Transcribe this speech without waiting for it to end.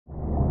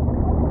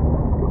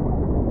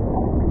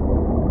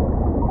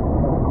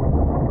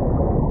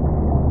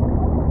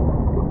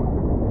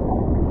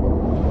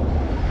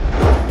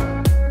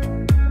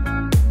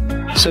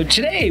So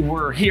today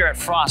we're here at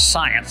Frost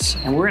Science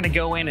and we're going to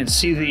go in and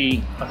see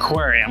the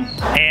aquarium.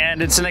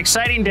 And it's an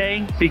exciting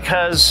day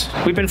because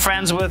we've been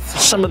friends with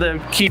some of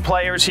the key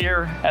players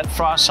here at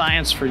Frost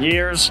Science for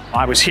years.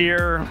 I was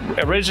here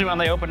originally when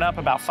they opened up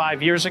about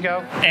 5 years ago,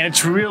 and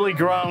it's really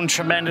grown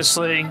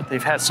tremendously.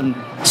 They've had some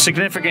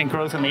significant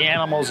growth in the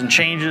animals and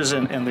changes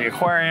in the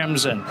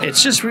aquariums, and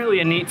it's just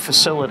really a neat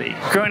facility.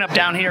 Growing up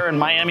down here in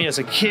Miami as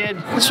a kid,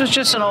 this was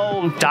just an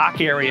old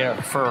dock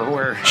area for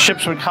where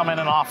ships would come in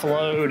and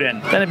offload, and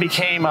then it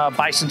became a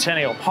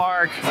bicentennial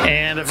park,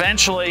 and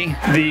eventually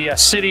the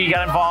city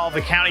got involved,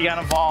 the county got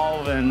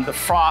involved, and the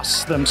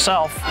Frosts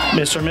themselves,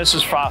 Mr. and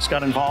Mrs. Frost,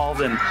 got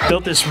involved and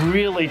built this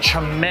really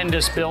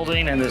tremendous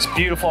building and this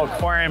beautiful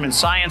aquarium and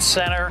science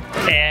center,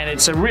 and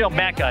it's a real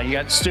mecca. You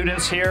got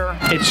students here.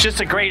 It's just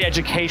a great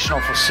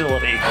educational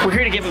facility. We're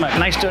here to give them a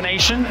nice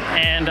donation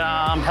and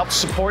help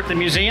support the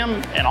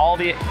museum and all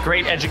the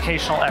great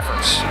educational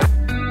efforts.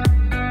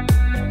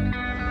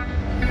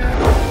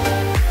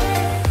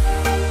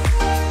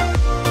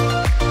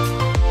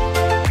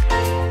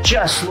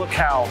 Just look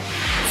how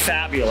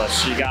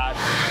fabulous. You got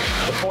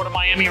the Port of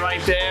Miami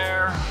right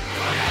there.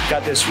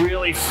 Got this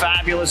really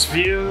fabulous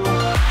view.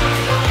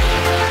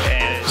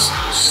 And it's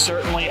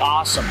certainly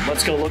awesome.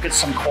 Let's go look at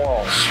some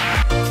corals.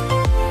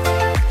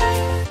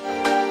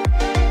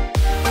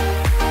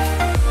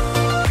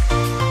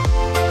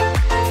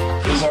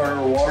 This is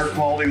our water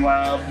quality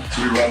lab.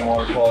 So we run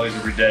water quality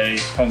every day.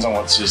 Depends on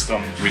what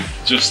system. We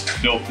just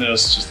built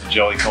this, just the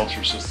jelly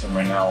culture system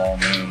right now, all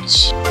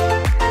moons.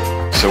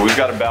 So we've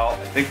got about,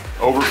 I think,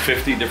 over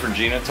 50 different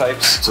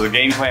genotypes. So the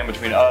game plan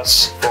between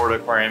us,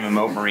 Florida Aquarium, and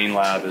Moat Marine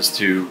Lab is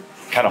to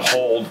kind of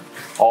hold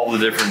all the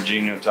different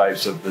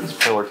genotypes of the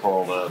pillar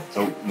coral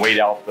to wait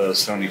out the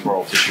stony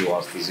coral tissue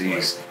loss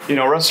disease. You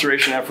know,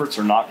 restoration efforts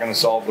are not going to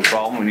solve the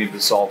problem. We need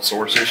to solve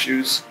source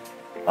issues.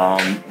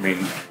 I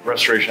mean,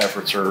 restoration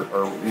efforts are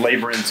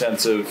labor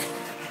intensive.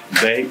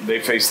 They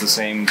face the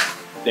same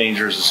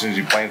dangers as soon as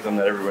you plant them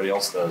that everybody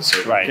else does.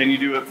 So Can you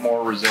do it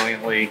more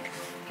resiliently?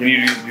 Can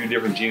you do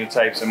different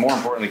genotypes? And more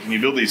importantly, can you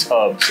build these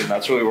hubs? And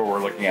that's really what we're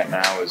looking at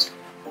now, is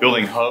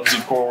building hubs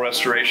of coral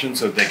restoration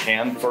so that they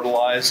can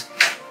fertilize,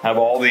 have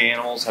all the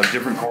animals have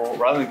different coral,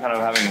 rather than kind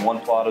of having one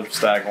plot of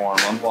staghorn,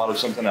 one plot of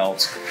something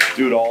else.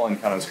 Do it all in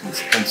kind of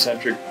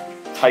concentric,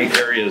 tight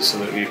areas so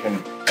that you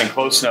can, and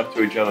close enough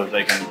to each other that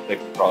they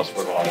can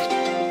cross-fertilize.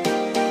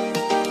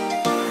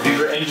 These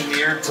are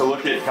engineered to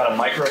look at kind of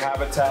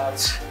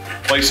microhabitats,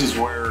 places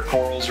where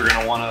corals are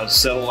going to want to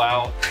settle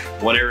out,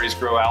 what areas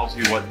grow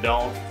algae, what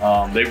don't.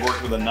 They've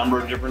worked with a number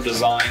of different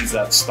designs.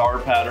 That star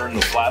pattern,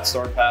 the flat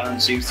star pattern,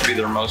 seems to be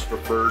their most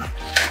preferred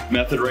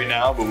method right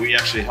now, but we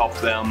actually help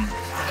them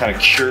kind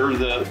of cure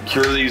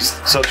these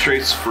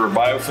substrates for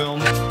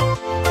biofilm.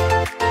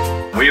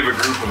 We have a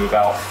group of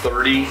about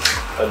 30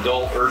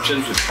 adult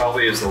urchins, which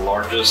probably is the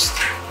largest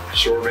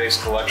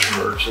shore-based collection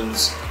of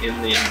urchins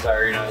in the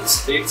entire United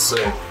States. So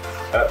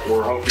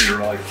we're hoping to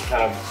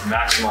kind of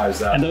maximize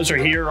that. And those are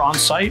here on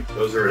site?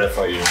 Those are at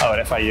FIU. Oh,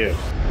 at FIU.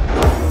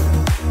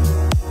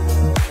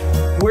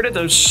 Where did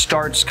those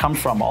starts come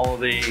from, all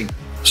of the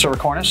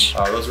Cervicornis?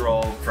 Those are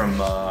all from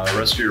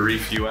Rescue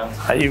Reef UM.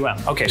 At UM.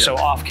 Okay, yeah. So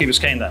off Key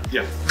Biscayne then?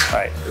 Yeah. All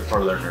right. They're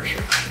part of their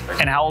nursery.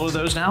 And how old are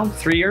those now?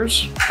 3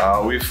 years?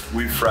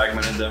 We've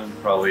fragmented them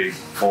probably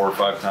 4 or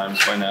 5 times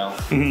by now.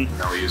 Mm-hmm.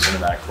 Now we use them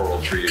in that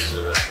coral tree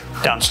exhibit.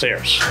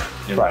 Downstairs.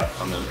 Right.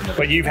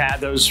 But you've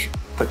had those,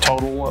 the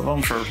total of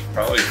them, for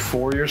probably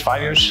 4 years,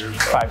 5 years?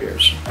 5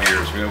 years. 5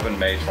 years. We opened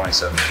May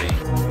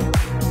 2017.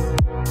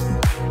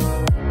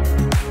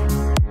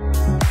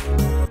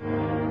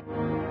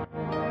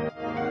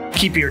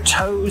 Keep your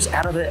toes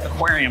out of the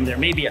aquarium. There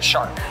may be a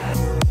shark.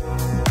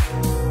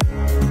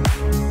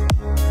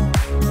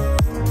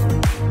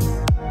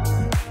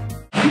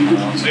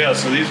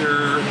 So these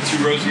are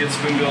 2 roseate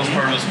spoonbills,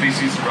 part of a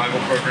species survival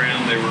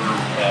program. They were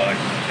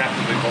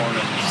captively born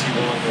at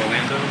SeaWorld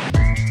Orlando.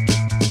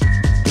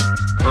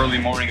 Early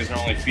morning is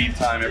normally feed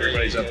time.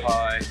 Everybody's up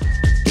high.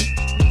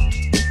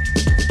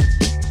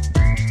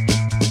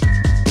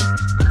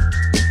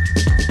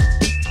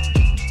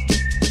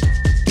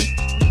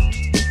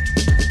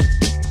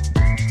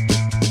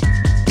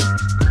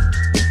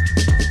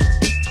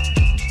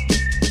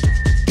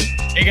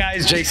 Hey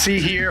guys, JC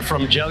here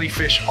from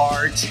Jellyfish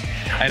Art.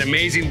 An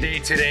amazing day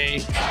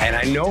today, and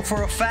I know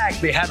for a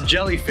fact they have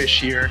jellyfish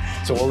here,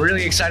 so we're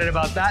really excited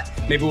about that.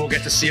 Maybe we'll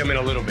get to see them in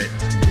a little bit.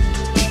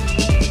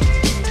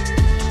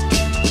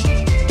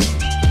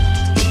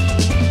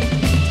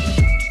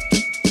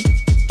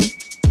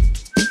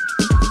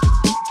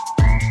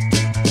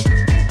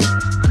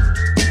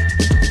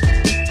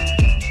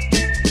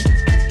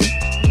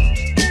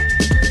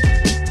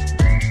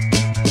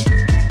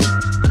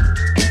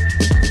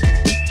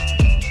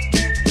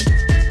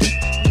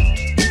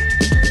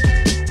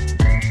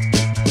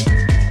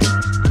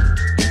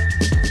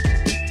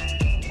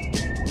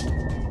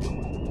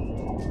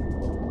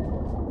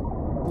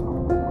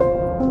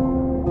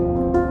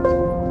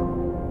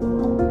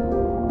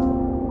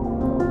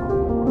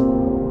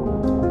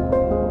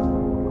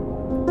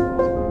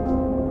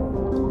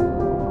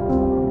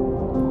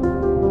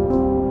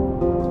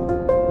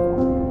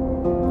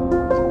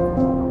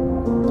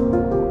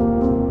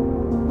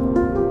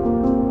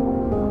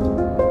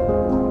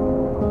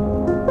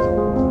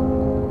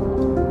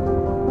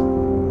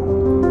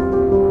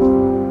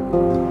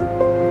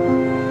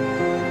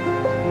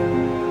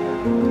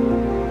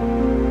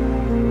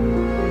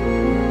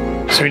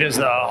 So he does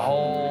the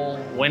whole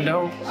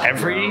window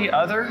every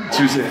other?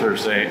 Tuesday,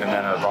 Thursday, and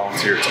then a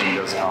volunteer team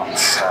does it on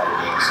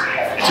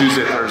Saturdays.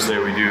 Tuesday, Thursday,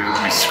 we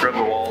scrub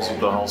the walls with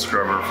the hull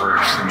scrubber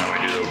first, and then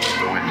we do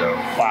the window.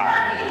 Wow.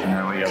 And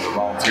then we have a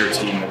volunteer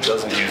team that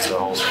doesn't use the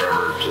hull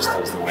scrubber, just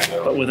does the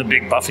window. But with a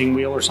big buffing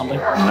wheel or something?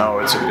 No,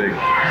 it's a big,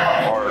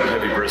 hard,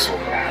 heavy bristle.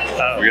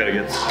 Oh. We got to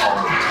get all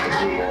the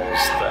blue balls,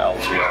 the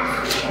algae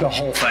on. The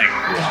whole thing.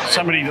 Yeah.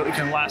 Somebody that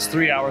can last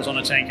 3 hours on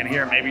a tank in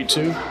here, maybe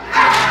 2?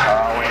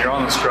 When you're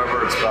on the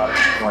scrubber, it's about,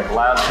 like,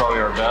 lab's probably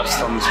our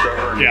best on the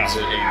scrubber, and it's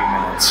at 80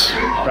 minutes.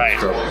 Right.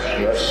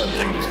 That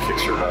thing just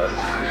kicks your butt.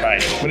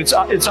 Right. But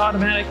it's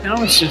automatic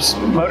now? It's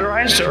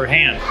motorized or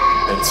hand?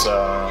 It's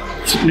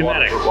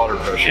pneumatic. Water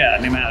pressure. Yeah,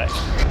 pneumatic.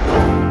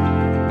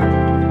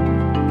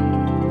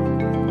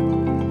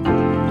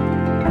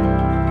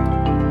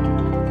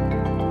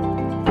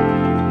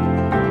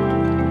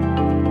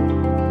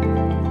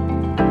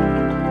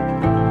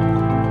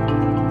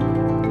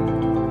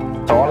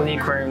 All of the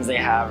aquariums they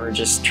have are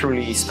just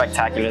truly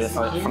spectacular,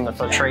 from the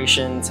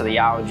filtration to the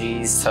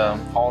algae to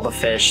all the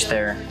fish.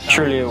 They're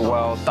truly a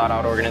well thought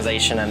out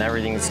organization, and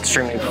everything's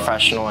extremely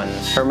professional, and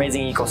they're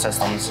amazing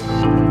ecosystems.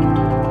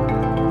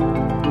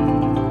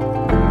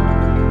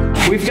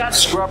 We've got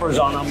scrubbers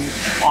on them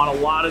on a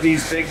lot of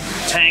these big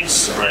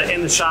tanks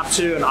in the shop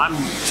too, and I'm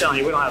telling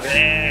you, we don't have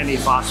any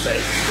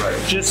phosphate. Right.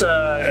 Just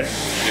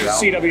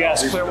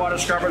CWS clear water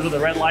scrubbers with the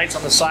red lights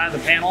on the side of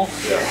the panel.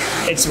 Yeah.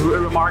 It's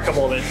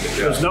remarkable that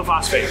there's no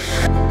phosphate.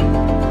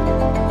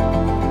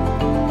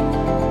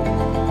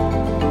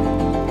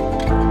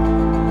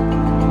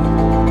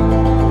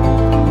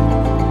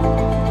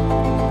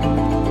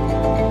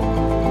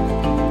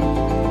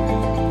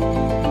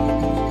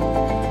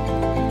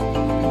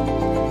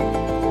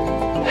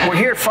 We're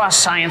here at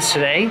Frost Science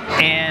today,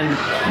 and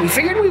we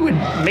figured we would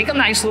make a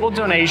nice little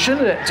donation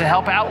to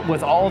help out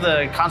with all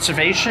the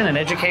conservation and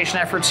education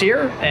efforts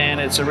here, and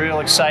it's a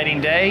real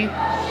exciting day.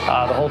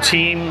 The whole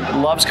team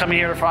loves coming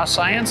here to Frost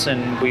Science,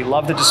 and we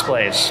love the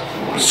displays.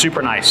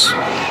 Super nice.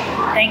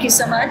 Thank you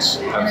so much,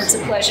 and it's a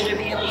pleasure to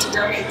be able to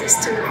donate this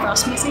to the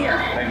Frost Museum.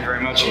 Thank you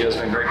very much. You guys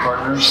have been great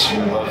partners. We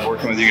love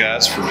working with you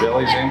guys for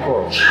jellies and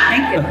corals.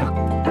 Thank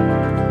you.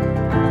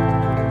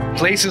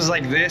 Places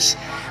like this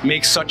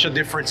make such a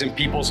difference in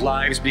people's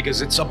lives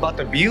because it's about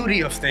the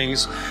beauty of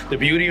things, the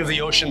beauty of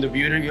the ocean, the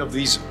beauty of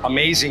these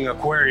amazing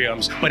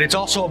aquariums, but it's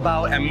also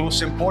about, and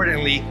most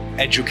importantly,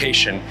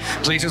 education.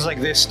 Places like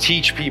this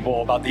teach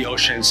people about the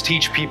oceans,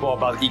 teach people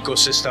about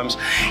ecosystems,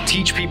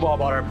 teach people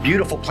about our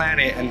beautiful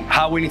planet and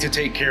how we need to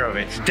take care of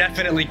it.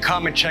 Definitely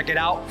come and check it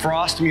out.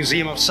 Frost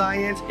Museum of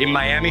Science in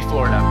Miami,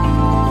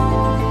 Florida.